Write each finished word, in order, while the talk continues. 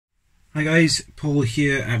Hi guys, Paul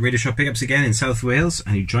here at Radio Shop Pickups again in South Wales,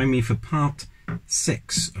 and you join me for part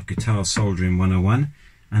 6 of Guitar Soldering 101,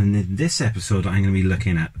 and in this episode I'm going to be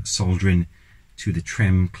looking at soldering to the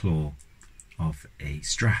trem claw of a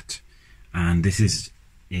Strat, and this is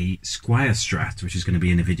a Squire Strat, which is going to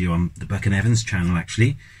be in a video on the Buck and Evans channel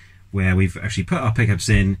actually, where we've actually put our pickups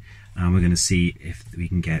in and we're going to see if we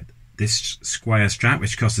can get this Squire Strat,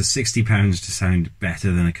 which costs us £60, to sound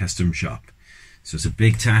better than a custom shop. So it's a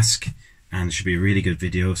big task and it should be a really good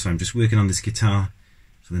video. So I'm just working on this guitar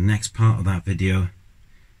for the next part of that video,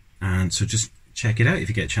 and so just check it out if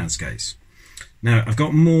you get a chance, guys. Now I've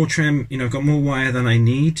got more trem, I've got more wire than I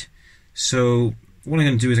need, so what I'm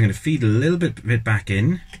going to do is I'm going to feed a little bit back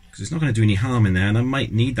in, because it's not going to do any harm in there, and I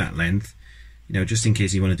might need that length, just in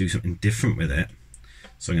case you want to do something different with it.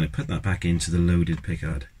 So I'm going to put that back into the loaded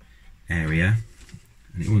pickguard area,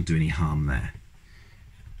 and it won't do any harm there,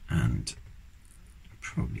 and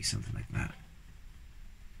probably something like that.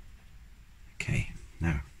 Okay,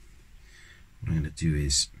 now what I'm going to do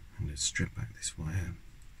is I'm going to strip back this wire,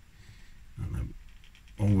 and I'm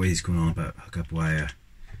always going on about hookup wire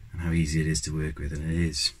and how easy it is to work with, and it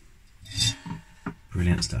is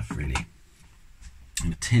brilliant stuff really. I'm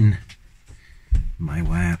going to tin my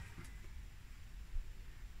wire,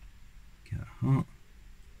 get it hot,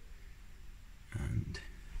 and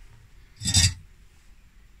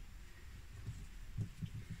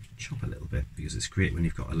chop a little bit, because it's great when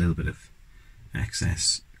you've got a little bit of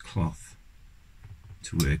excess cloth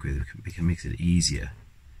to work with. It makes it easier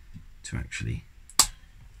to actually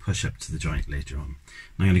push up to the joint later on.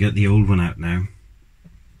 I'm going to get the old one out now.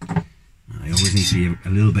 I always need to be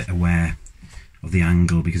a little bit aware of the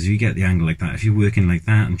angle, because if you get the angle like that, if you're working like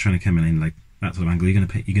that and trying to come in like that sort of angle, you're going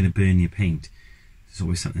to burn your paint. There's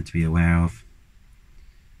always something to be aware of.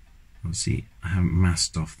 Obviously, I haven't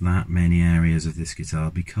masked off that many areas of this guitar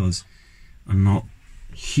because I'm not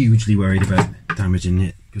hugely worried about damaging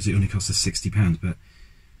it, because it only costs us £60. But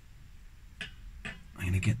I'm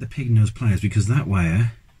going to get the pig nose pliers, because that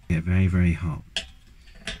wire get very, very hot.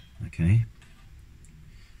 Okay,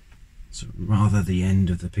 so rather the end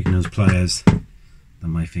of the pig nose pliers than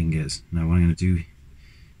my fingers. Now what I'm going to do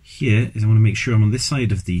here is I want to make sure I'm on this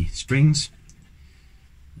side of the strings,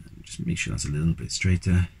 just make sure that's a little bit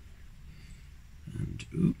straighter. And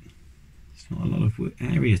it's not a lot of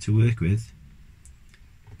area to work with,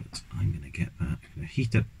 but I'm going to get that. I'm going to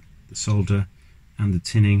heat up the solder and the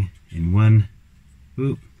tinning in one.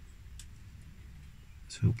 Let's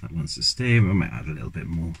hope that wants to stay. We might add a little bit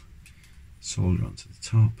more solder onto the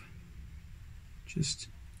top, just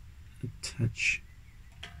a touch.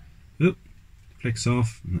 Flicks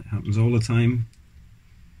off, and that happens all the time.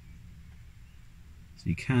 So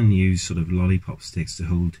you can use sort of lollipop sticks to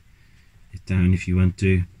hold it down if you want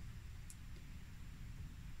to.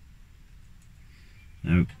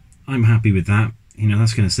 Now I'm happy with that,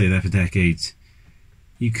 that's going to stay there for decades.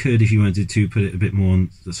 You could, if you wanted to, put it a bit more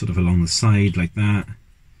on the, sort of along the side like that.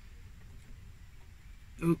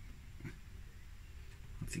 I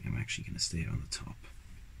think I'm actually going to stay on the top.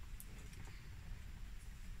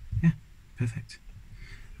 Yeah, perfect.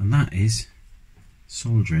 And that is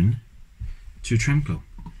soldering to a trem claw.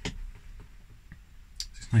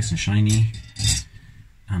 Nice and shiny,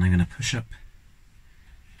 and I'm going to push up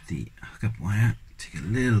the hookup wire. Take a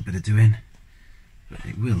little bit of doing, but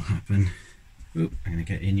it will happen. I'm going to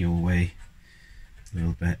get in your way a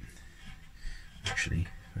little bit. Actually,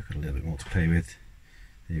 I've got a little bit more to play with.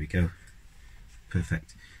 There we go,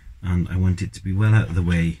 perfect. And I want it to be well out of the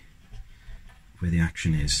way where the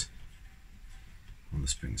action is on the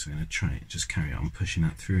spring, so I'm going to try it, just carry on pushing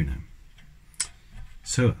that through now.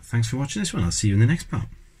 So thanks for watching this one. I'll see you in the next part.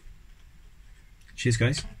 Cheers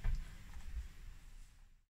guys.